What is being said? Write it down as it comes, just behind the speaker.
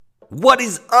What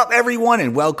is up, everyone,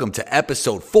 and welcome to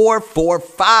episode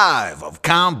 445 of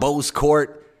Combo's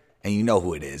Court. And you know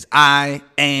who it is. I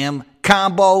am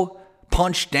Combo.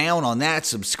 Punch down on that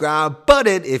subscribe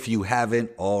button if you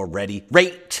haven't already.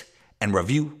 Rate and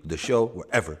review the show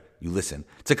wherever you listen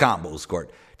to Combo's Court.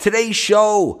 Today's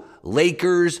show,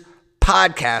 Lakers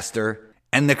podcaster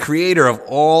and the creator of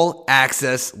All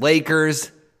Access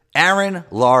Lakers, Aaron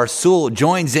Larsoul,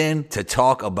 joins in to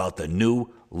talk about the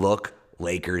new look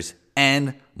Lakers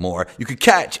and more. You could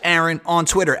catch Aaron on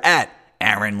Twitter at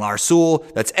Aaron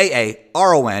Larsoul. That's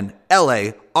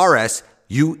AARONLARSUEL.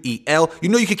 You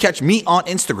know you can catch me on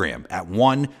Instagram at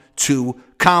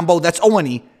 12combo. That's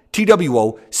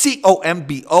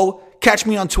ONETWOCOMBO. Catch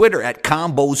me on Twitter at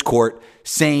Combos Court.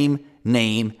 Same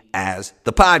name as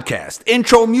the podcast.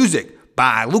 Intro music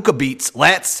by Luca Beats.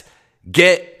 Let's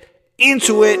get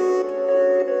into it.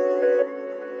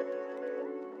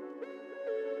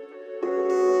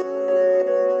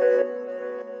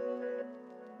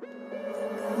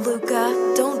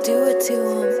 Luca, don't do it to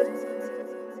him.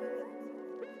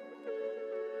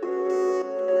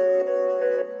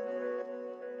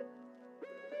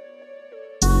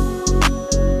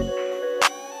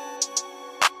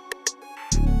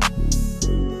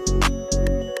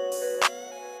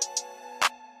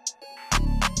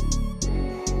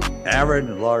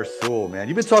 Aaron Larsoul, man.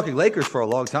 You've been talking Lakers for a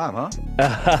long time, huh?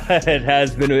 It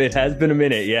has been a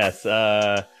minute, yes.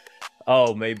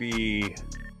 Maybe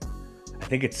I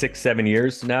think it's 6-7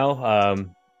 years now.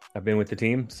 I've been with the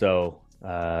team, so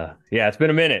it's been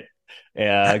a minute.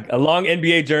 A long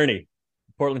NBA journey.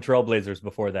 Portland Trailblazers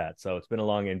before that, so it's been a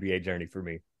long NBA journey for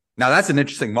me. Now that's an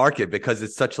interesting market because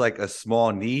it's such like a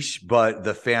small niche, but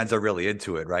the fans are really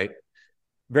into it, right?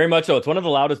 Very much so. It's one of the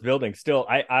loudest buildings. Still,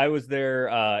 I was there.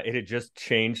 It had just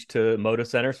changed to Moda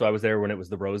Center, so I was there when it was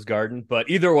the Rose Garden. But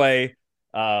either way,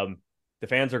 the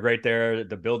fans are great there.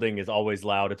 The building is always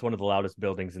loud. It's one of the loudest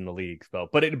buildings in the league. So,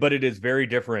 but it is very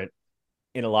different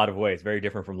in a lot of ways. Very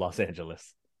different from Los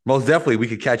Angeles. Most definitely, we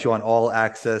could catch you on All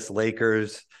Access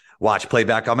Lakers. Watch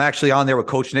playback. I'm actually on there with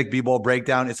Coach Nick B-Ball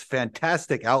Breakdown. It's a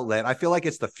fantastic outlet. I feel like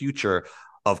it's the future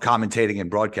of commentating and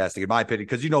broadcasting, in my opinion,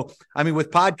 because, with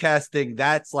podcasting,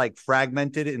 that's like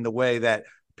fragmented in the way that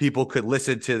people could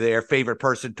listen to their favorite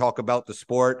person talk about the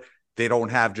sport. They don't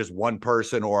have just one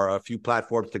person or a few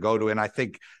platforms to go to. And I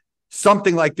think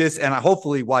something like this, and I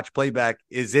hopefully Watch Playback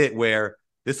is it, where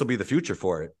this will be the future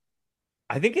for it.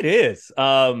 I think it is.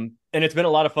 And it's been a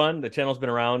lot of fun. The channel's been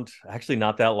around actually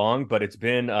not that long, but it's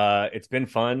been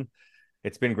fun.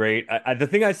 It's been great. The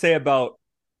thing I say about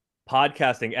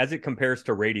podcasting as it compares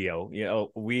to radio,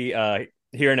 we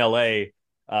here in LA,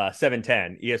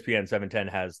 710 ESPN 710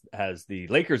 has the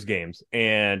Lakers games,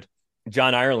 and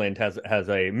John Ireland has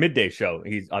a midday show.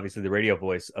 He's obviously the radio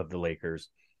voice of the Lakers,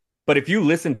 but if you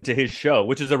listen to his show,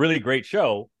 which is a really great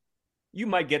show, you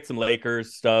might get some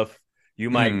Lakers stuff,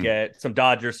 you might get some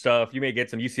Dodger stuff, you may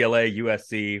get some UCLA,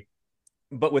 USC,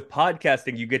 but with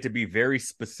podcasting you get to be very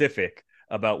specific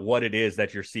about what it is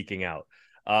that you're seeking out.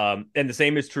 And the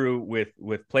same is true with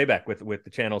playback, with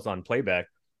the channels on playback.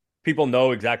 People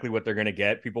know exactly what they're going to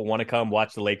get. People want to come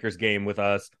watch the Lakers game with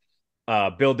us,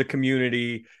 build the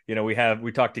community.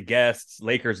 We talk to guests,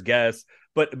 Lakers guests,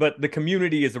 but the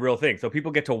community is the real thing. So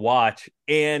people get to watch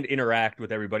and interact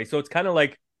with everybody. So it's kind of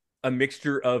like a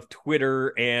mixture of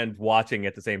Twitter and watching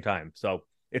at the same time. So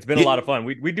it's been a lot of fun.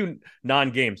 We do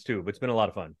non-games too, but it's been a lot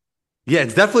of fun. Yeah,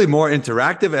 it's definitely more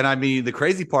interactive. And I mean, the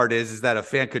crazy part is that a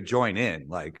fan could join in.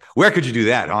 Like, where could you do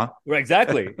that, huh? Right,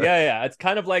 exactly. Yeah. It's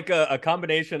kind of like a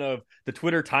combination of the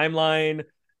Twitter timeline,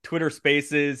 Twitter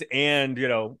Spaces, and,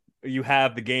 you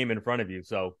have the game in front of you.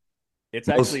 So it's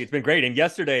been great. And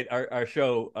yesterday, our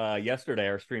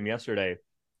stream yesterday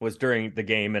was during the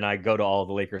game, and I go to all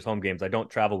the Lakers home games. I don't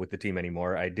travel with the team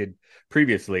anymore. I did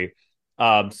previously.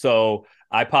 So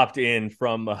I popped in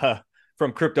from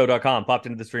crypto.com, popped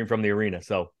into the stream from the arena.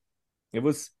 So it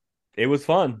was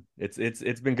fun.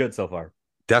 It's been good so far.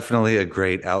 Definitely a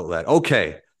great outlet.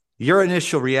 Okay. Your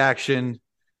initial reaction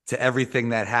to everything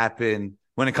that happened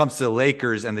when it comes to the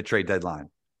Lakers and the trade deadline.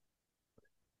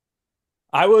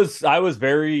 I was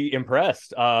very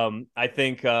impressed. I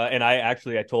think, and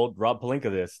I told Rob Pelinka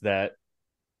this, that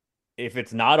if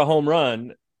it's not a home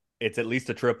run, it's at least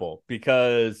a triple,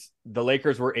 because the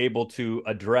Lakers were able to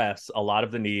address a lot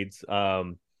of the needs,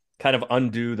 kind of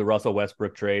undo the Russell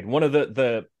Westbrook trade. One of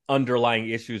the underlying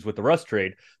issues with the Russ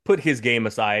trade, put his game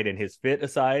aside and his fit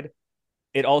aside,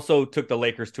 it also took the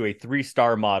Lakers to a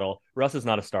 3-star model. Russ is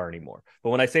not a star anymore.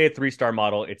 But when I say a 3-star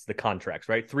model, it's the contracts,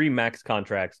 right? 3 max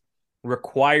contracts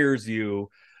requires you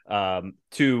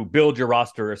to build your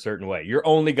roster a certain way. You're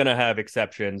only going to have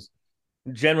exceptions.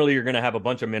 generally you're going to have a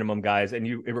bunch of minimum guys, and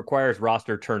it requires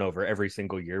roster turnover every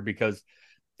single year, because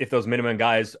if those minimum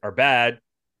guys are bad,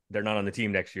 they're not on the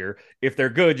team next year. If they're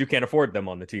good, you can't afford them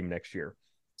on the team next year.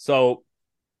 So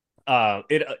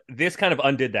it this kind of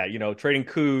undid that, trading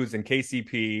Kuz and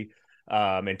KCP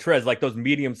and Trez, like those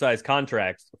medium-sized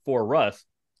contracts for Russ.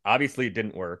 Obviously it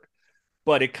didn't work,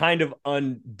 but it kind of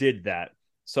undid that.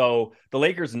 So the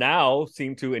Lakers now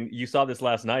seem to, and you saw this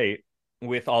last night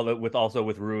with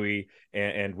Rui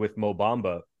and with Mo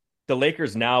Bamba, the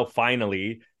Lakers now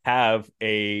finally have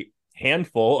a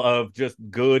handful of just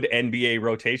good NBA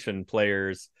rotation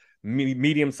players,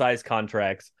 medium-sized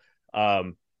contracts.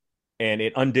 And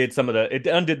it undid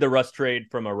the Russ trade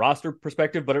from a roster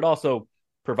perspective, but it also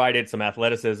provided some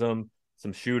athleticism,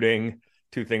 some shooting,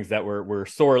 two things that were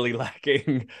sorely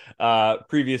lacking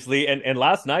previously. And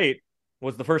last night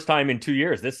was the first time in 2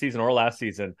 years, this season or last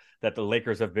season, that the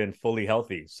Lakers have been fully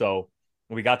healthy. So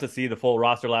we got to see the full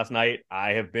roster last night.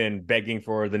 I have been begging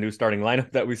for the new starting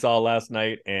lineup that we saw last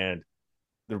night, and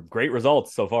the great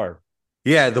results so far.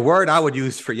 Yeah, the word I would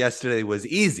use for yesterday was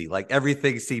easy. Like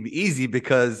everything seemed easy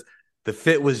because the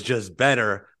fit was just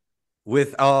better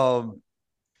with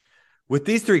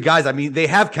these three guys. I mean, they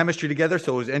have chemistry together,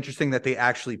 so it was interesting that they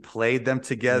actually played them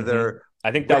together. Mm-hmm.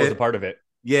 I think that was a part of it.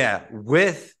 Yeah,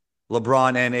 with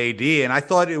LeBron and AD, and I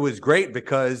thought it was great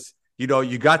because you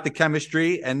got the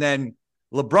chemistry, and then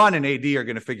LeBron and AD are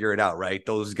going to figure it out, right?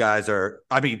 Those guys are.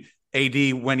 I mean,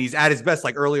 AD, when he's at his best,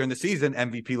 like earlier in the season,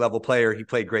 MVP level player. He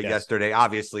played great yesterday.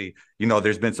 Obviously,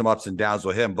 there's been some ups and downs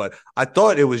with him, but I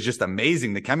thought it was just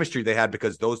amazing the chemistry they had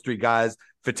because those three guys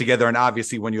fit together. And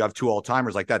obviously, when you have two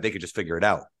all-timers like that, they could just figure it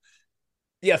out.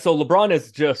 Yeah, so LeBron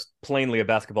is just plainly a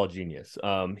basketball genius.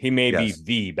 He may be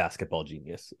the basketball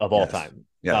genius of all time.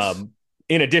 Yes.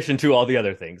 In addition to all the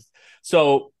other things.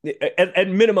 So at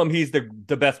minimum, he's the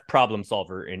best problem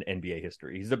solver in NBA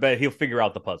history. He's the best. He'll figure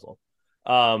out the puzzle.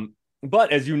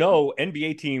 But as you know,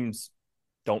 NBA teams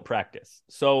don't practice.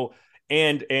 So,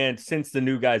 and since the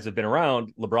new guys have been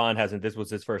around, LeBron hasn't. This was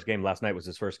his first game. Last night was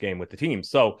his first game with the team.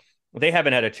 So they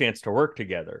haven't had a chance to work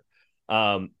together.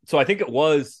 So I think it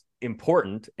was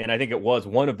important, and I think it was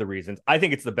one of the reasons. I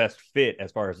think it's the best fit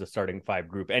as far as the starting five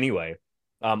group anyway.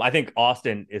 I think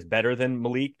Austin is better than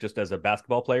Malik just as a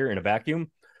basketball player in a vacuum.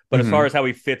 But as far as how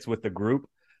he fits with the group,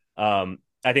 I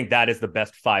think that is the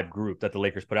best five group that the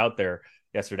Lakers put out there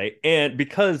yesterday. And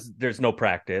because there's no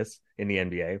practice in the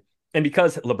NBA, and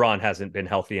because LeBron hasn't been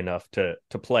healthy enough to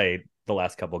play the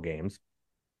last couple games,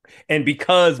 and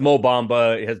because Mo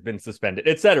Bamba has been suspended,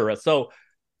 etc. So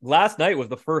last night was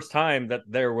the first time that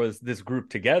there was this group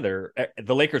together.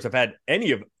 The Lakers have had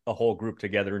any of a whole group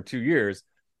together in 2 years.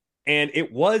 And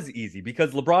it was easy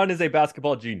because LeBron is a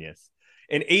basketball genius.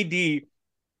 And AD,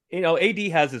 AD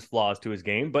has his flaws to his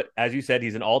game, but as you said,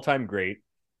 he's an all-time great.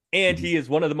 And he is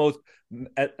one of the most,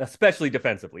 especially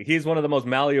defensively, he's one of the most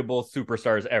malleable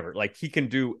superstars ever. Like, he can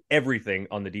do everything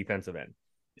on the defensive end.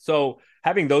 So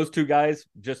having those two guys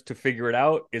just to figure it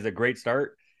out is a great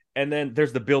start. And then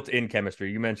there's the built-in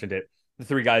chemistry. You mentioned it. The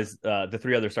three guys, the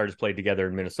three other starters played together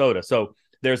in Minnesota. So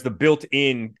there's the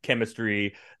built-in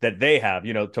chemistry that they have,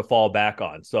 to fall back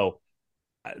on. So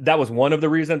that was one of the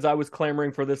reasons I was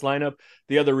clamoring for this lineup.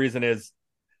 The other reason is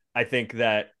I think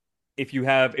that if you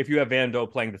have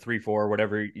Vando playing the 3-4,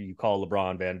 whatever you call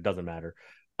LeBron, Van, it doesn't matter.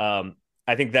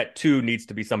 I think that too needs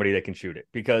to be somebody that can shoot it,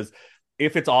 because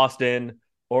if it's Austin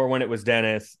or when it was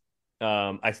Dennis,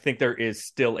 I think there is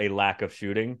still a lack of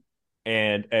shooting,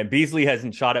 and Beasley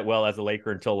hasn't shot it well as a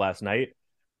Laker until last night,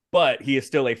 but he is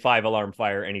still a 5-alarm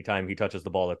fire anytime he touches the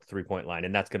ball at the 3-point line,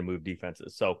 and that's going to move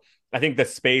defenses. So I think the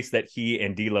space that he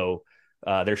and D'Lo,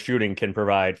 their shooting, can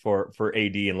provide for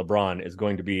AD and LeBron is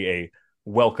going to be a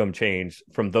welcome change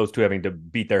from those two having to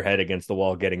beat their head against the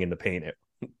wall, getting in the paint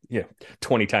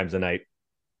 20 times a night.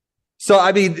 So,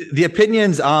 I mean, the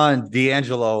opinions on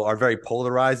D'Angelo are very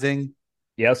polarizing.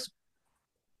 Yes.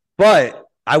 But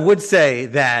I would say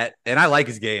that, and I like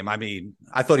his game. I mean,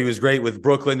 I thought he was great with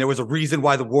Brooklyn. There was a reason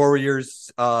why the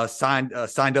Warriors signed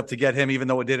up to get him, even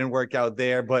though it didn't work out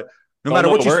there. But no,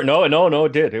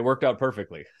 it did. It worked out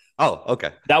perfectly. Oh,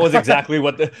 okay. That was exactly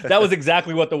what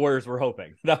the Warriors were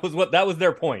hoping. That was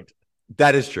their point.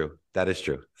 That is true.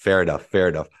 Fair enough.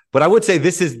 But I would say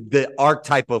this is the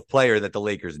archetype of player that the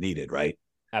Lakers needed, right?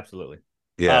 Absolutely.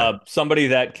 Yeah. Somebody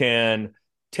that can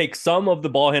take some of the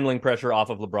ball handling pressure off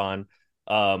of LeBron,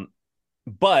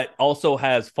 but also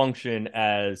has function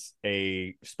as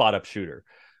a spot up shooter,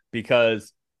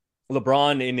 because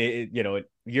LeBron in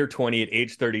year 20 at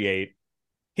age 38,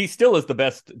 he still is the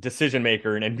best decision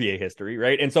maker in NBA history,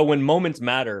 right? And so when moments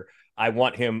matter, I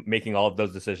want him making all of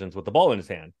those decisions with the ball in his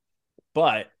hand.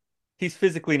 But he's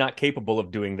physically not capable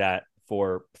of doing that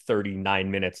for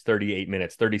 39 minutes, 38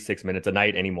 minutes, 36 minutes a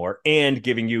night anymore, and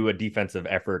giving you a defensive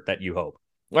effort that you hope.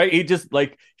 Right? He just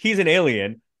like he's an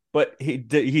alien, but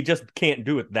he just can't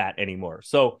do it that anymore.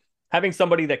 So having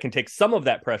somebody that can take some of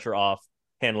that pressure off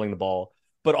handling the ball,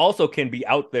 but also can be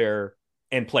out there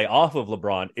and play off of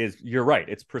LeBron you're right.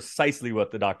 It's precisely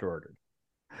what the doctor ordered.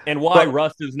 And why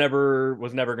Russ was never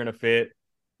going to fit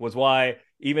was why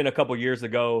even a couple years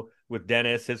ago with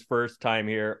Dennis, his first time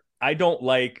here, I don't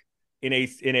like in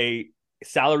a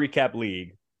salary cap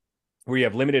league where you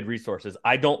have limited resources.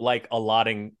 I don't like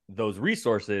allotting those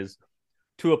resources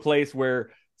to a place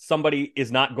where somebody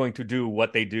is not going to do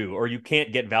what they do, or you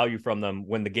can't get value from them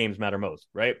when the games matter most,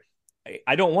 right?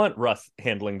 I don't want Russ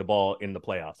handling the ball in the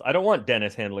playoffs. I don't want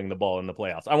Dennis handling the ball in the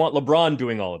playoffs. I want LeBron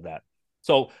doing all of that.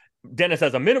 So Dennis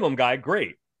as a minimum guy,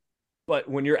 great. But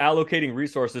when you're allocating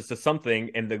resources to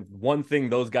something and the one thing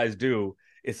those guys do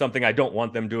is something I don't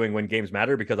want them doing when games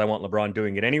matter because I want LeBron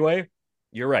doing it anyway,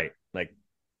 you're right. Like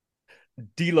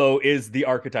D'Lo is the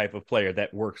archetype of player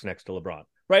that works next to LeBron,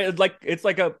 right?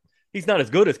 He's not as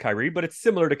good as Kyrie, but it's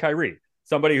similar to Kyrie.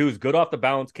 Somebody who's good off the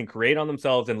bounce, can create on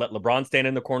themselves and let LeBron stand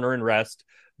in the corner and rest,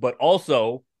 but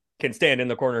also can stand in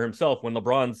the corner himself when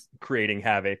LeBron's creating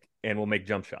havoc and will make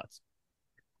jump shots.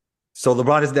 So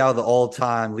LeBron is now the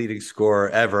all-time leading scorer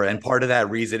ever, and part of that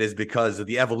reason is because of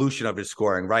the evolution of his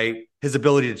scoring, right? His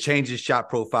ability to change his shot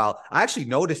profile. I actually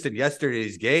noticed in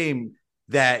yesterday's game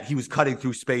that he was cutting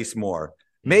through space more.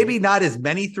 Maybe not as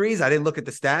many threes. I didn't look at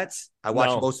the stats. I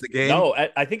watched most of the game. No,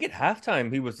 I think at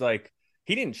halftime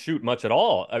he didn't shoot much at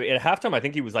all. I mean, at halftime, I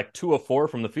think he was like 2 of 4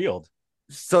 from the field.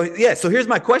 So here's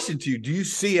my question to you. Do you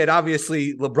see it?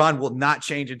 Obviously, LeBron will not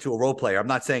change into a role player. I'm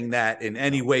not saying that in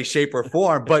any way, shape, or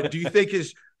form, but do you think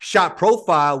his shot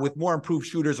profile with more improved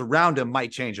shooters around him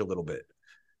might change a little bit?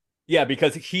 Yeah,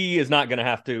 because he is not going to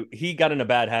have to. He got in a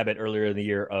bad habit earlier in the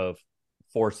year of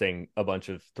forcing a bunch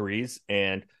of threes,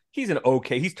 and he's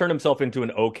turned himself into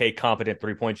an okay, competent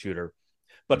three-point shooter.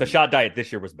 But the shot diet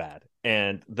this year was bad,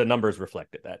 and the numbers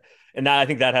reflected that. And I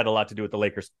think that had a lot to do with the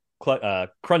Lakers'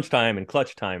 crunch time and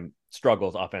clutch time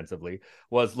struggles offensively.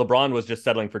 Was LeBron was just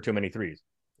settling for too many threes.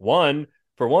 One,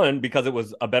 because it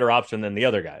was a better option than the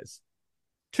other guys.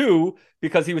 Two,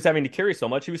 because he was having to carry so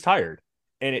much, he was tired.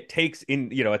 And it takes at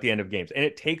the end of games, and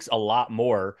it takes a lot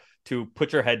more to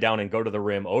put your head down and go to the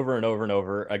rim over and over and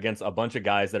over against a bunch of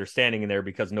guys that are standing in there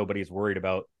because nobody's worried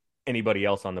about anybody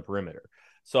else on the perimeter.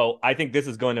 So I think this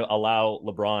is going to allow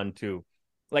LeBron to,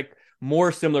 like,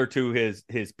 more similar to his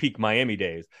peak Miami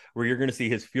days, where you're going to see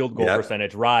his field goal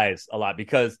percentage rise a lot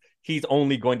because he's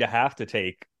only going to have to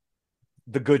take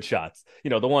the good shots,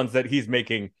 the ones that he's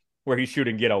making where he's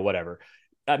shooting, whatever.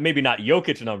 Maybe not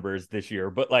Jokic numbers this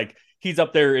year, but like he's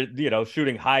up there,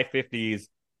 shooting high 50s,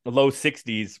 low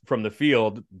 60s from the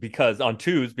field because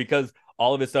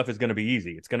all of his stuff is going to be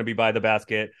easy. It's going to be by the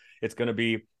basket. It's going to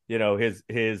be,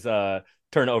 his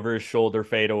turnovers, shoulder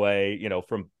fade away,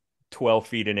 from 12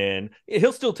 feet and in.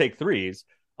 He'll still take threes,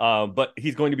 but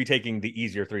he's going to be taking the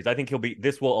easier threes. I think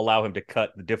this will allow him to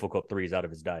cut the difficult threes out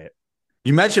of his diet.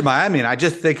 You mentioned Miami, and I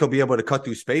just think he'll be able to cut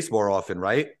through space more often,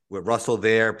 right? With Russell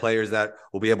there, players that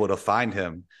will be able to find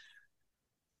him.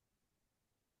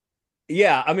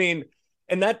 Yeah, I mean,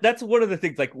 and that's one of the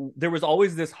things, like, there was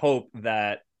always this hope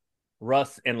that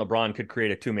Russ and LeBron could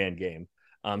create a two-man game,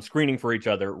 screening for each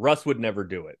other. Russ would never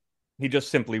do it. He just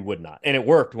simply would not. And it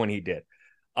worked when he did.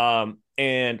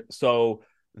 And so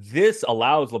this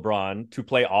allows LeBron to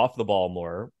play off the ball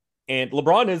more. And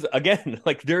LeBron is, again,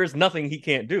 like, there is nothing he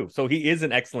can't do. So he is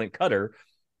an excellent cutter.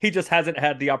 He just hasn't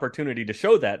had the opportunity to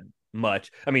show that much.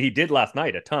 I mean, he did last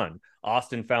night a ton.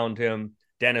 Austin found him.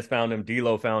 Dennis found him.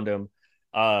 D'Lo found him.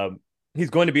 He's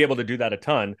going to be able to do that a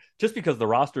ton just because the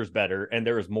roster is better and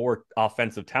there is more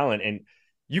offensive talent. And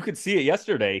you could see it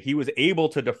yesterday. He was able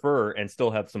to defer and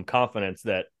still have some confidence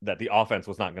that the offense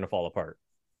was not going to fall apart.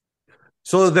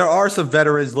 So there are some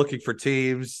veterans looking for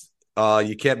teams.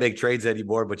 You can't make trades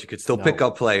anymore, but you could still pick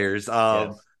up players.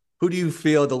 Yes. Who do you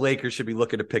feel the Lakers should be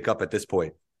looking to pick up at this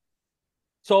point?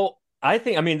 So I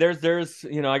think, I mean, there's,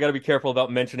 I got to be careful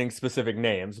about mentioning specific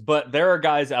names, but there are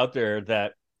guys out there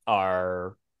that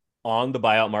are on the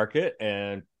buyout market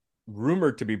and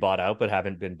rumored to be bought out, but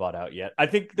haven't been bought out yet. I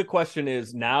think the question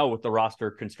is now with the roster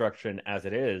construction as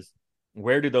it is,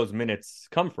 where do those minutes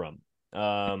come from?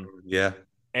 Yeah.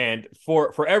 And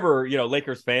for forever,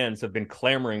 Lakers fans have been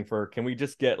clamoring for, can we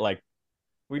just get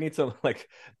we need some,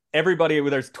 everybody,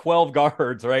 there's 12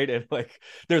 guards, right? And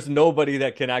there's nobody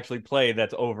that can actually play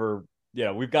that's over,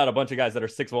 we've got a bunch of guys that are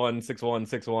 6'1", 6'1",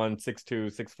 6'1",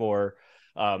 6'2", 6'4".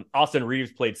 Austin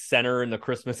Reeves played center in the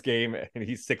Christmas game, and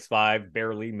he's 6'5",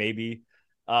 barely, maybe.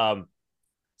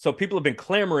 So people have been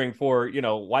clamoring for,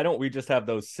 why don't we just have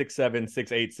those 6'7",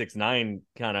 6'8", 6'9"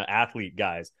 kind of athlete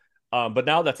guys? But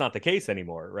now that's not the case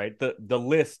anymore, right? The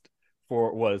list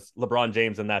was LeBron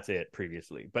James, and that's it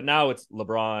previously. But now it's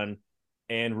LeBron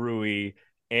and Rui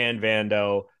and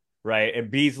Vando, right?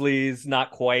 And Beasley's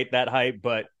not quite that hype,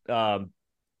 but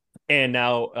and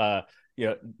now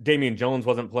Damian Jones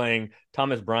wasn't playing.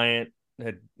 Thomas Bryant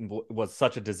was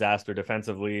such a disaster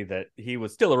defensively that he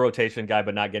was still a rotation guy,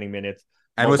 but not getting minutes.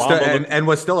 And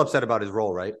was still upset about his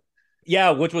role, right? Yeah,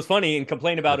 which was funny, and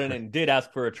complained about it and did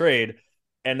ask for a trade,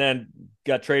 and then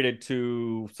got traded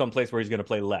to some place where he's going to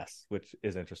play less, which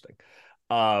is interesting.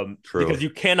 True. Because you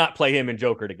cannot play him and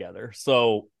Joker together.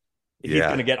 So if he's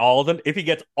going to get if he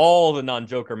gets all the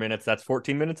non-Joker minutes, that's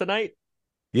 14 minutes a night.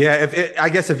 Yeah, I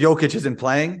guess if Jokic isn't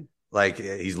playing, like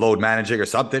he's load managing or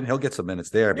something, he'll get some minutes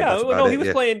there. But he was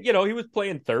playing. He was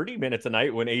playing 30 minutes a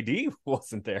night when AD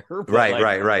wasn't there.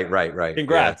 Right.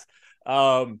 Congrats.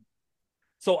 Yeah.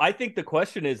 So I think the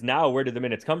question is now, where did the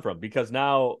minutes come from? Because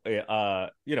now,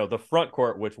 the front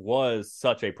court, which was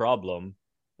such a problem,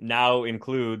 now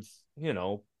includes,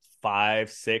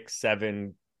 5, 6,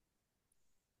 7,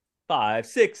 5,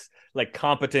 6, like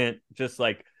competent, just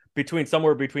like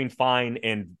somewhere between fine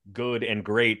and good and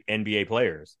great NBA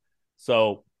players.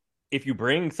 So if you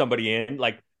bring somebody in,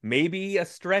 like maybe a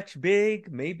stretch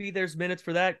big, maybe there's minutes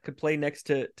for that, could play next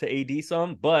to AD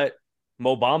some, but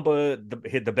Mo Bamba,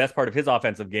 the best part of his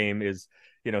offensive game is,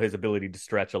 his ability to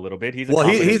stretch a little bit. He's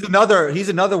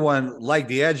another one like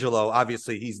D'Angelo.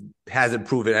 Obviously, hasn't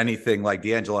proven anything like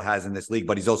D'Angelo has in this league,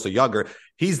 but he's also younger.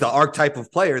 He's the archetype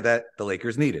of player that the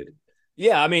Lakers needed.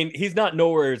 Yeah, I mean, he's not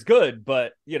nowhere as good,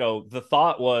 but, the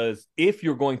thought was if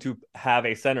you're going to have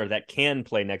a center that can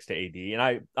play next to AD,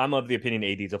 and I'm of the opinion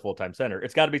AD is a full-time center,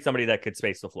 it's got to be somebody that could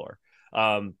space the floor.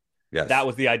 Yes. That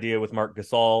was the idea with Marc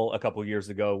Gasol a couple years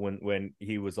ago when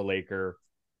he was a Laker.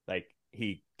 Like,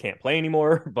 he can't play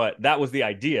anymore, but that was the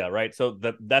idea, right? So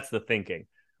that's the thinking.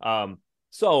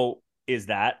 So is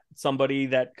that somebody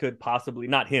that could possibly,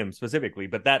 not him specifically,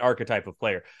 but that archetype of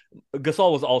player?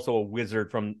 Gasol was also a wizard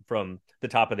from the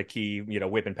top of the key,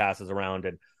 whipping passes around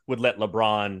and would let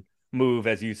LeBron move,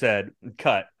 as you said,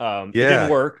 cut. It didn't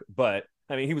work, but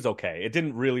I mean, he was okay. It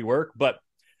didn't really work, but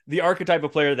the archetype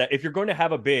of player that if you're going to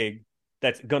have a big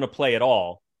that's going to play at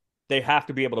all, they have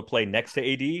to be able to play next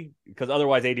to AD, because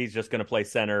otherwise AD is just going to play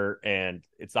center and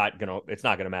it's not going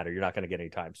to matter. You're not going to get any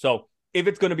time. So if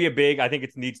it's going to be a big, I think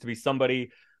it needs to be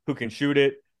somebody who can shoot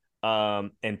it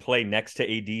and play next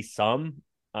to AD some.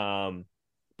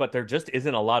 But there just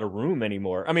isn't a lot of room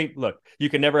anymore. I mean, look, you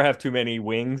can never have too many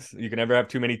wings. You can never have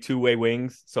too many two-way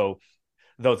wings. So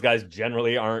those guys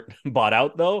generally aren't bought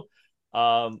out though.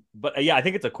 But yeah, I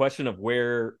think it's a question of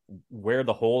where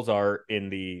the holes are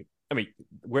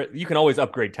where you can always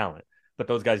upgrade talent, but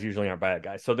those guys usually aren't bad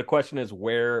guys. So the question is,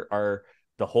 where are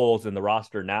the holes in the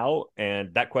roster now?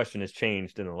 And that question has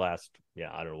changed in the last,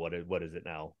 I don't know, what is it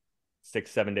now?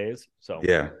 6-7 days. So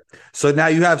yeah. So now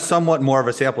you have somewhat more of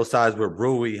a sample size with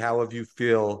Rui. How have you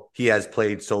feel he has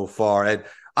played so far? And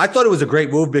I thought it was a great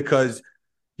move because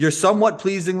you're somewhat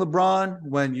pleasing LeBron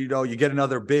when, you get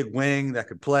another big wing that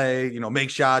could play,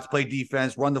 make shots, play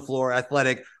defense, run the floor,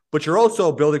 athletic, but you're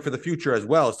also building for the future as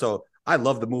well. So I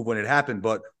love the move when it happened,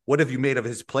 but what have you made of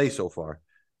his play so far?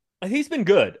 He's been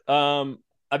good.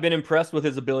 I've been impressed with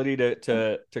his ability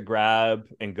to grab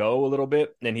and go a little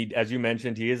bit. And he, as you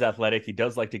mentioned, he is athletic. He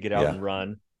does like to get out and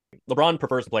run. LeBron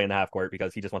prefers to play in the half court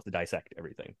because he just wants to dissect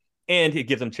everything. And he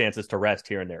gives him chances to rest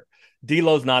here and there.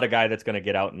 D'Lo's not a guy that's going to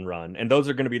get out and run. And those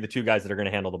are going to be the two guys that are going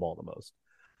to handle the ball the most.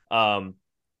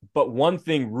 But one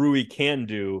thing Rui can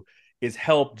do is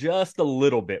help just a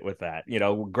little bit with that,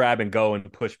 grab and go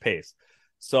and push pace.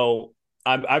 So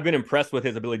I've been impressed with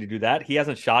his ability to do that. He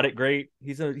hasn't shot it great.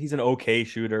 He's an okay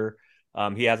shooter.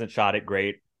 He hasn't shot it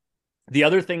great. The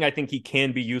other thing I think he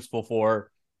can be useful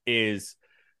for is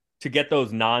to get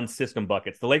those non-system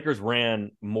buckets. The Lakers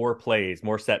ran more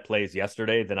set plays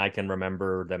yesterday than I can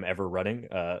remember them ever running.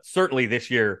 Certainly this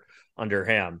year under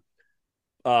Ham.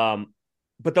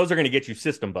 But those are going to get you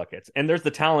system buckets. And there's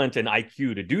the talent and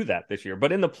IQ to do that this year.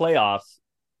 But in the playoffs,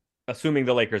 assuming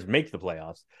the Lakers make the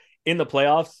playoffs,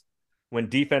 when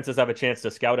defenses have a chance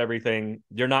to scout everything,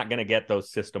 you're not going to get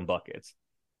those system buckets.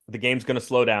 The game's going to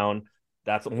slow down.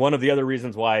 That's one of the other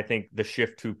reasons why I think the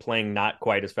shift to playing not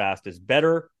quite as fast is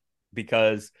better,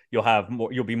 because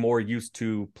you'll be more used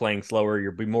to playing slower.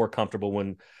 You'll be more comfortable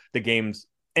when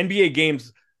NBA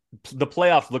games, the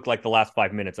playoffs look like the last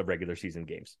 5 minutes of regular season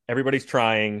games. Everybody's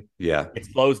trying. Yeah. It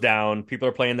slows down. People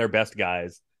are playing their best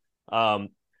guys.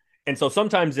 And so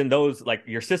sometimes in those, like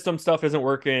your system stuff isn't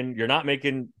working, you're not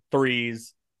making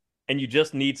threes, and you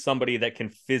just need somebody that can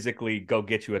physically go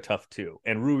get you a tough two.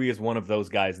 And Rui is one of those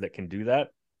guys that can do that.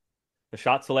 The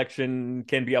shot selection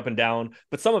can be up and down,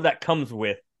 but some of that comes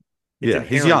with it's Yeah,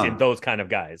 he's inherent in young. those kind of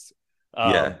guys.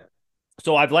 Yeah.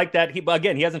 So I've liked that. But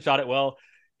again, he hasn't shot it well.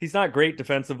 He's not great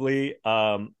defensively,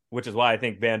 which is why I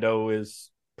think Vando is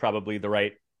probably the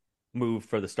right move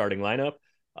for the starting lineup.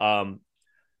 Um,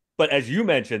 but as you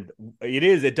mentioned,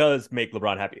 it does make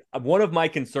LeBron happy. One of my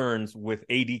concerns with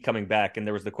AD coming back, and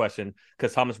there was the question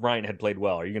because Thomas Bryant had played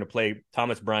well. Are you going to play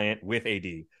Thomas Bryant with AD?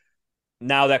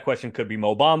 Now that question could be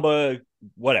Mo Bamba,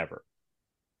 whatever.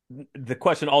 The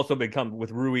question also becomes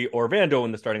with Rui or Vando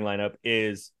in the starting lineup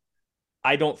is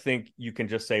I don't think you can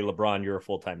just say LeBron, you're a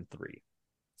full-time three.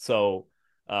 So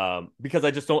because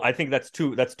I just don't I think that's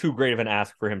too great of an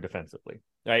ask for him defensively.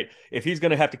 Right. If he's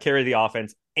gonna have to carry the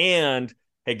offense and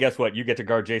hey, guess what? You get to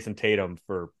guard Jason Tatum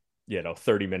for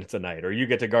 30 minutes a night, or you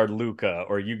get to guard Luka,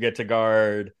 or you get to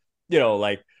guard,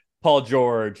 like Paul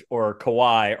George or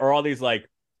Kawhi, or all these like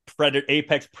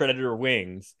apex predator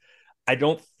wings. I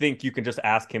don't think you can just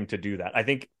ask him to do that. I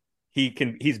think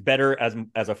he's better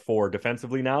as a four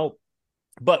defensively now.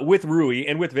 But with Rui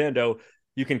and with Vando,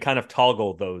 you can kind of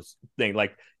toggle those things.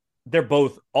 Like they're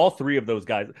both, all three of those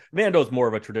guys. Vando's more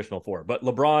of a traditional four, but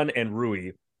LeBron and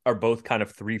Rui are both kind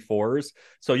of 3-4s.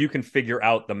 So you can figure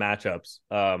out the matchups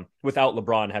without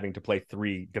LeBron having to play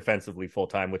three defensively full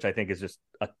time, which I think is just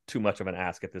too much of an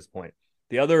ask at this point.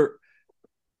 The other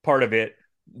part of it,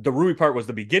 the Rui part was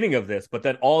the beginning of this, but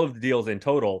then all of the deals in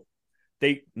total,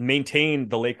 they maintained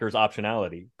the Lakers'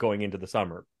 optionality going into the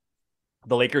summer.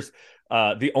 The Lakers,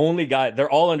 the only guy, they're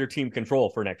all under team control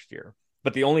for next year,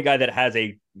 but the only guy that has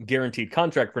a guaranteed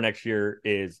contract for next year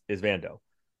is Vando.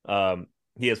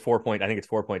 He has I think it's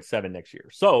 4.7 next year.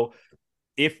 So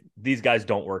if these guys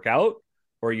don't work out,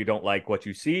 or you don't like what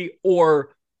you see,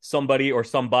 or somebody or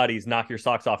somebody's knock your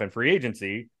socks off in free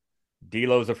agency,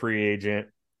 D'Lo's a free agent,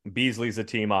 Beasley's a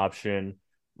team option,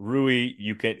 Rui,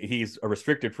 he's a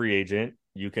restricted free agent.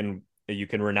 You can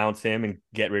renounce him and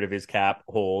get rid of his cap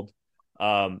hold.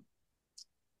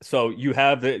 So you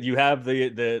have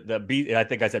the I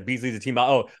think I said Beasley's a team.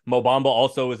 Oh, Mo Bamba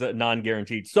also is a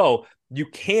non-guaranteed. So you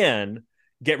can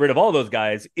get rid of all those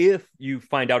guys if you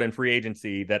find out in free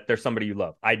agency that there's somebody you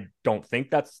love. I don't think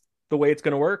that's the way it's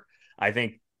going to work. I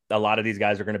think a lot of these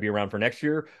guys are going to be around for next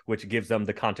year, which gives them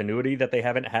the continuity that they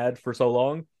haven't had for so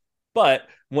long. But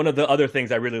one of the other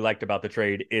things I really liked about the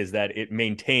trade is that it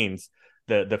maintains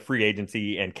the free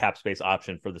agency and cap space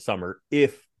option for the summer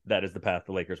if that is the path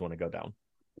the Lakers want to go down.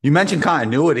 You mentioned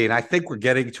continuity, and I think we're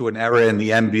getting to an era in the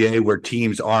NBA where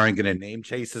teams aren't going to name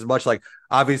chase as much. Like,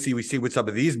 obviously, we see with some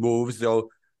of these moves, though,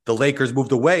 the Lakers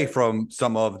moved away from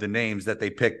some of the names that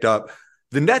they picked up.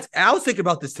 The Nets, I was thinking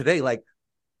about this today, like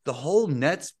the whole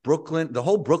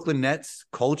Brooklyn Nets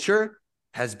culture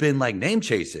has been like name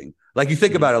chasing. Like you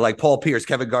think about it, like Paul Pierce,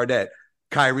 Kevin Garnett,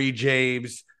 Kyrie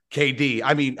James, KD.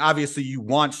 I mean, obviously you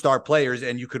want star players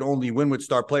and you could only win with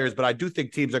star players, but I do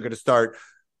think teams are going to start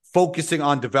focusing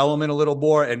on development a little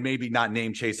more and maybe not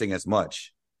name chasing as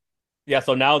much. Yeah,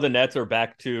 so now the Nets are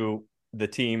back to the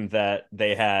team that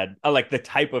they had, like the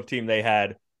type of team they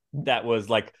had that was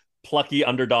like plucky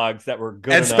underdogs that were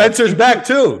good and enough. Spencer's back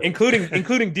too,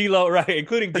 including D'Lo, right?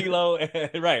 Including D'Lo,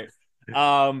 right?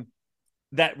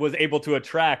 That was able to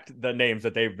attract the names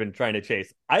that they've been trying to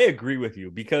chase. I agree with you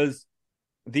because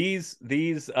these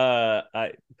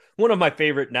one of my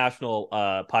favorite national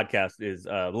podcasts is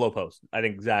Low Post. I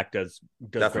think Zach does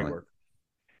Definitely great work.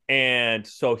 And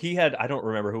so he had, I don't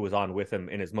remember who was on with him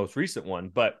in his most recent one,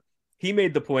 but he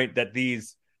made the point that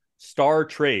these star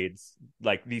trades,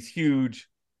 like these huge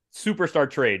superstar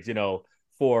trades,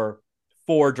 for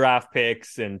 4 draft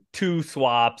picks and 2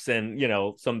 swaps and,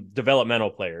 some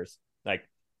developmental players, like,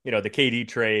 the KD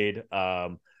trade.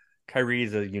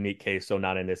 Kyrie's a unique case, so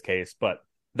not in this case, but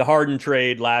the Harden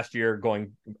trade last year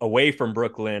going away from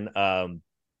Brooklyn,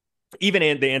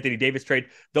 even the Anthony Davis trade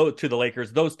to the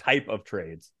Lakers, those type of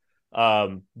trades.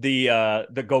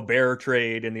 The Gobert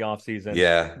trade in the offseason.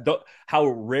 Yeah. How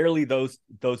rarely those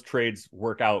trades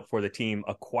work out for the team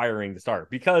acquiring the star.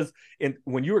 Because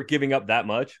when you are giving up that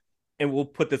much, and we'll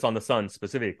put this on the Suns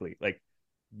specifically, like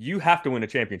you have to win a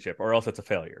championship or else it's a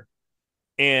failure.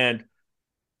 And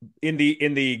in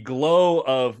the glow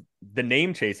of the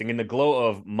name chasing, in the glow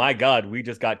of my God, we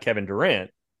just got Kevin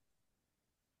Durant,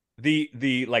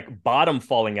 the like bottom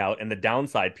falling out and the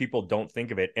downside, people don't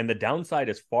think of it, and the downside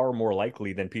is far more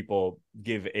likely than people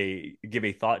give a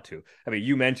thought to. I mean,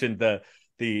 you mentioned the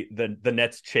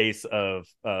Nets chase of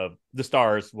the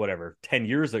stars, whatever, 10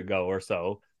 years ago or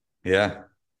so. Yeah.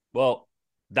 Well,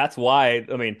 that's why,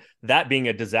 I mean, that being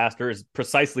a disaster is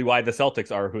precisely why the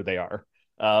Celtics are who they are.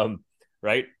 Um,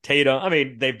 right? Tatum, I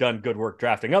mean, they've done good work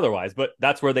drafting otherwise, but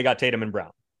that's where they got Tatum and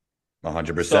Brown.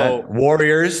 100%. So,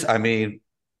 Warriors, I mean,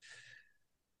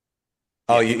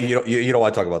 oh, yeah. you don't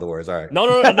want to talk about the Warriors. All right.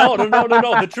 No.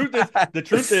 The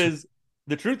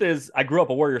truth is, I grew up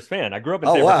a Warriors fan. I grew up in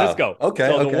Oh, San wow. Francisco. Okay.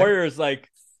 So the Okay. Warriors, like,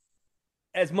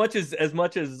 as much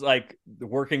as like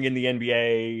working in the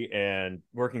NBA and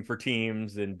working for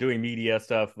teams and doing media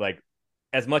stuff, like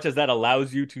as much as that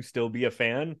allows you to still be a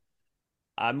fan,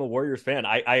 I'm a Warriors fan.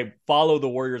 I follow the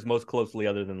Warriors most closely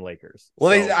other than the Lakers.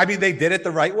 Well, So I mean, they did it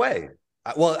the right way.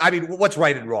 Well, I mean, what's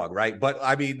right and wrong, right? But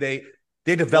I mean, they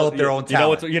well, developed their own what's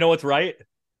talent. right?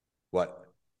 What?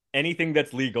 Anything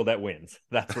that's legal that wins.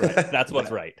 That's right. That's what's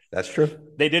right. That's true.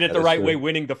 They did it That the is right way, true.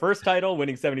 winning the first title,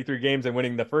 winning 73 games and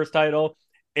winning the first title.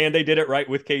 And they did it right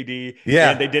with KD.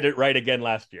 And they Yeah. did it right again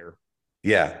last year.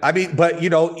 Yeah. I mean, but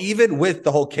even with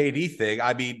the whole KD thing,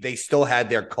 I mean, they still had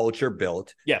their culture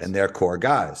built Yes. and their core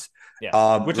guys.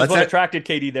 Yeah. Which is Let's what end, attracted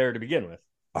KD there to begin with.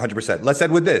 100%. Let's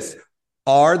end with this.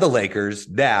 Are the Lakers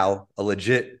now a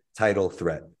legit title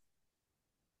threat?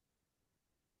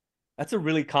 That's a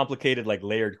really complicated, like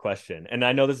layered question. And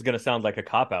I know this is going to sound like a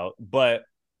cop out, but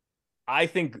I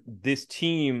think this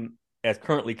team, as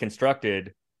currently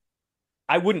constructed,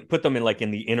 I wouldn't put them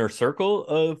in the inner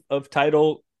circle of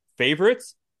title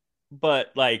favorites, but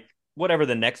like whatever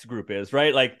the next group is,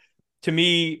 right? Like to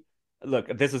me, look,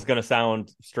 this is going to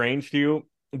sound strange to you,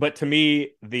 but to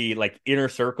me, the like inner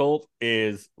circle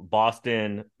is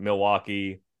Boston,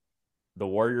 Milwaukee, the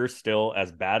Warriors still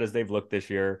as bad as they've looked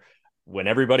this year. When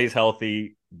everybody's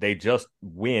healthy, they just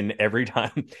win every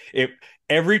time. If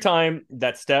every time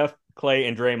that Steph, Clay,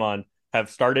 and Draymond have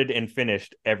started and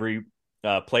finished every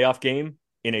playoff game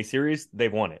in a series,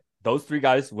 they've won it. Those three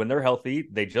guys, when they're healthy,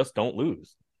 they just don't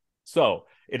lose. So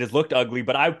it has looked ugly,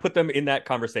 but I put them in that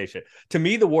conversation. To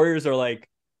me, the Warriors are like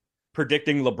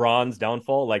predicting LeBron's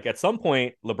downfall. Like at some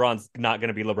point, LeBron's not going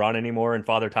to be LeBron anymore, and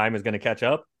Father Time is going to catch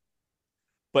up.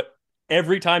 But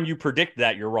every time you predict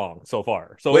that, you're wrong so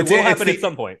far. So Well, it will happen at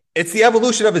some point. It's the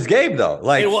evolution of his game, though. It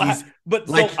Like will, he's but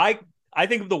like so I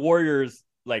think of the Warriors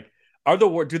like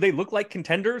do they look like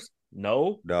contenders?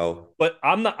 No, no. but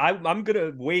I'm not. I'm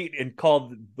gonna wait and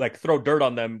call like throw dirt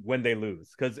on them when they lose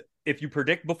because if you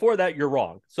predict before that, you're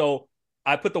wrong. So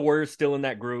I put the Warriors still in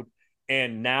that group,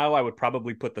 and now I would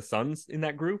probably put the Suns in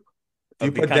that group. Do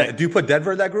you put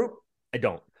Denver in that group? I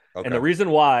don't. And Okay. the reason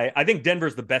why I think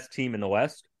Denver's the best team in the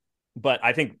West, but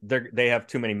I think they have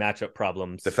too many matchup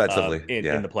problems Defensively,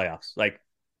 in the playoffs. Like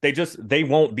they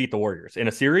won't beat the Warriors in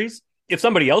a series. If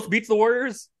somebody else beats the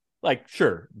Warriors, like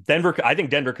sure, I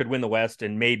think Denver could win the West,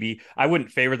 and maybe I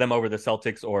wouldn't favor them over the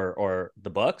Celtics or the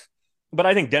Bucks, but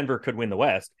I think Denver could win the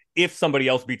West if somebody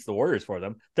else beats the Warriors for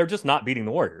them. They're just not beating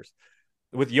the Warriors.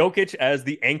 With Jokic as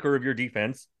the anchor of your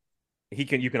defense, you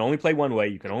can only play one way.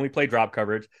 You can only play drop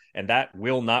coverage, and that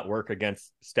will not work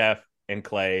against Steph and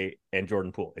Clay and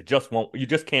Jordan Poole. It just won't. You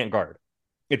just can't guard.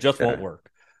 It just won't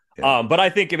work. Yeah. But I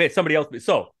think if it's somebody else,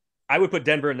 so I would put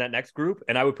Denver in that next group,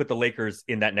 and I would put the Lakers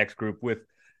in that next group with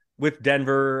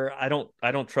Denver. I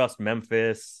don't trust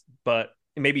Memphis, but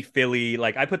maybe Philly.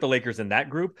 Like I put the Lakers in that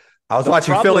group. I was The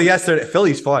watching problem- Philly yesterday.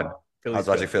 Philly's fun. I Philly's was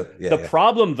watching good. Philly. Yeah, The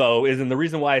problem, though, is, and the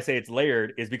reason why I say it's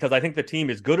layered is because I think the team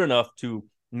is good enough to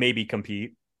maybe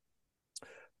compete,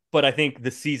 but I think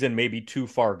the season may be too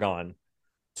far gone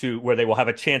to where they will have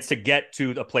a chance to get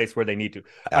to a place where they need to.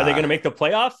 Are they going to make the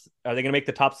playoffs? Are they going to make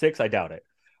the top six? I doubt it.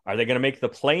 Are they going to make the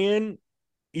play-in?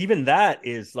 Even that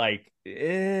is like,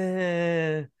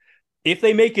 if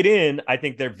they make it in, I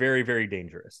think they're very, very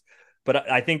dangerous. But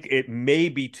I think it may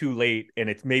be too late, and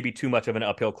it's maybe too much of an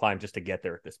uphill climb just to get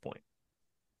there at this point.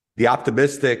 The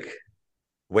optimistic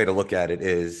way to look at it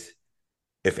is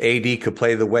if AD could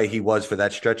play the way he was for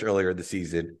that stretch earlier in the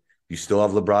season, you still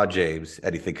have LeBron James,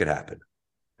 anything could happen.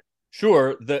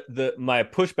 Sure. My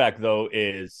pushback though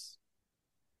is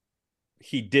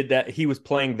he did that. He was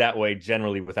playing that way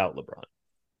generally without LeBron.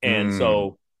 And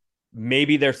so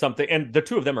maybe there's something, and the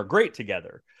two of them are great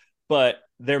together, but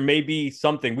there may be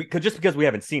something we could, just because we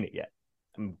haven't seen it yet.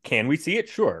 Can we see it?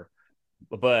 Sure.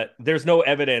 But there's no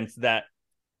evidence that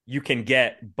you can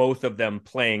get both of them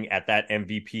playing at that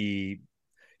MVP,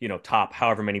 top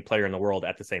however many player in the world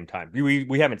at the same time.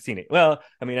 We haven't seen it. Well,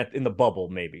 I mean, in the bubble,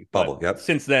 maybe. Yep.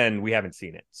 Since then, we haven't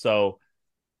seen it. So,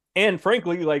 and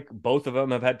frankly, like both of them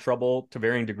have had trouble to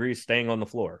varying degrees staying on the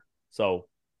floor. So,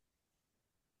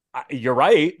 you're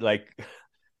right. Like,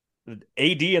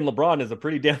 AD and LeBron is a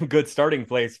pretty damn good starting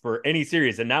place for any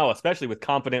series. And now, especially with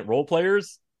competent role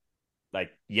players,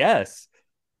 like, yes.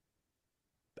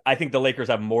 I think the Lakers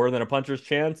have more than a puncher's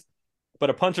chance, but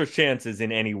a puncher's chance is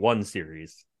in any one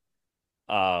series.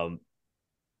 Yeah,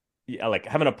 like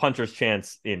having a puncher's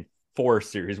chance in 4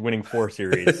 series, winning 4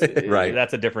 series, Right.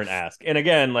 that's a different ask. And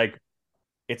again, like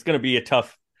it's going to be a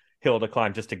tough hill to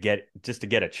climb just to get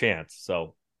a chance.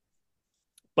 So,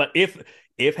 but if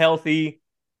healthy,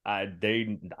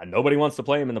 nobody wants to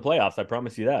play him in the playoffs. I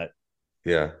promise you that.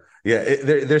 Yeah. Yeah.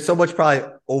 There's so much probably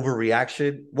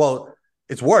overreaction. Well,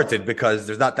 it's warranted because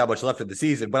there's not that much left in the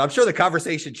season, but I'm sure the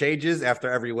conversation changes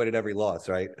after every win and every loss,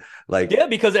 right? Like, yeah,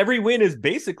 because every win is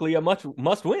basically a must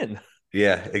win.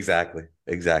 yeah, exactly.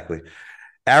 Exactly.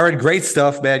 Aaron, great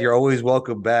stuff, man. You're always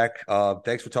welcome back.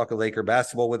 Thanks for talking Laker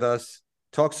basketball with us.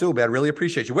 Talk soon, man. Really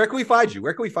appreciate you. Where can we find you?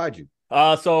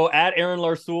 So at Aaron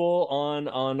Larsuel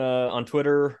on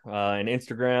Twitter and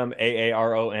Instagram,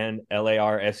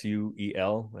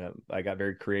 AARONLARSUEL. I got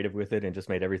very creative with it and just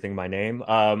made everything my name.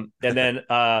 And then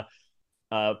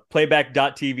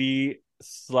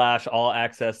playback.tv/All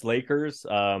Access Lakers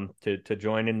to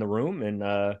join in the room,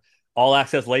 and All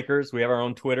Access Lakers. We have our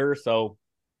own Twitter, so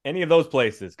any of those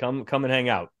places, come and hang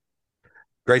out.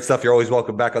 Great stuff. You're always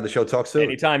welcome back on the show. Talk soon.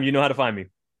 Anytime. You know how to find me.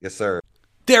 Yes, sir.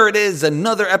 There it is.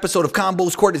 Another episode of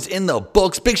Combos Court is in the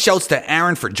books. Big shouts to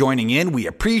Aaron for joining in. We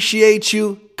appreciate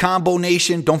you. Combo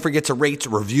Nation, don't forget to rate,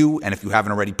 review, and if you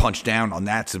haven't already, punch down on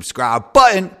that subscribe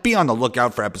button. Be on the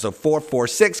lookout for episode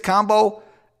 446. Combo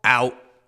out.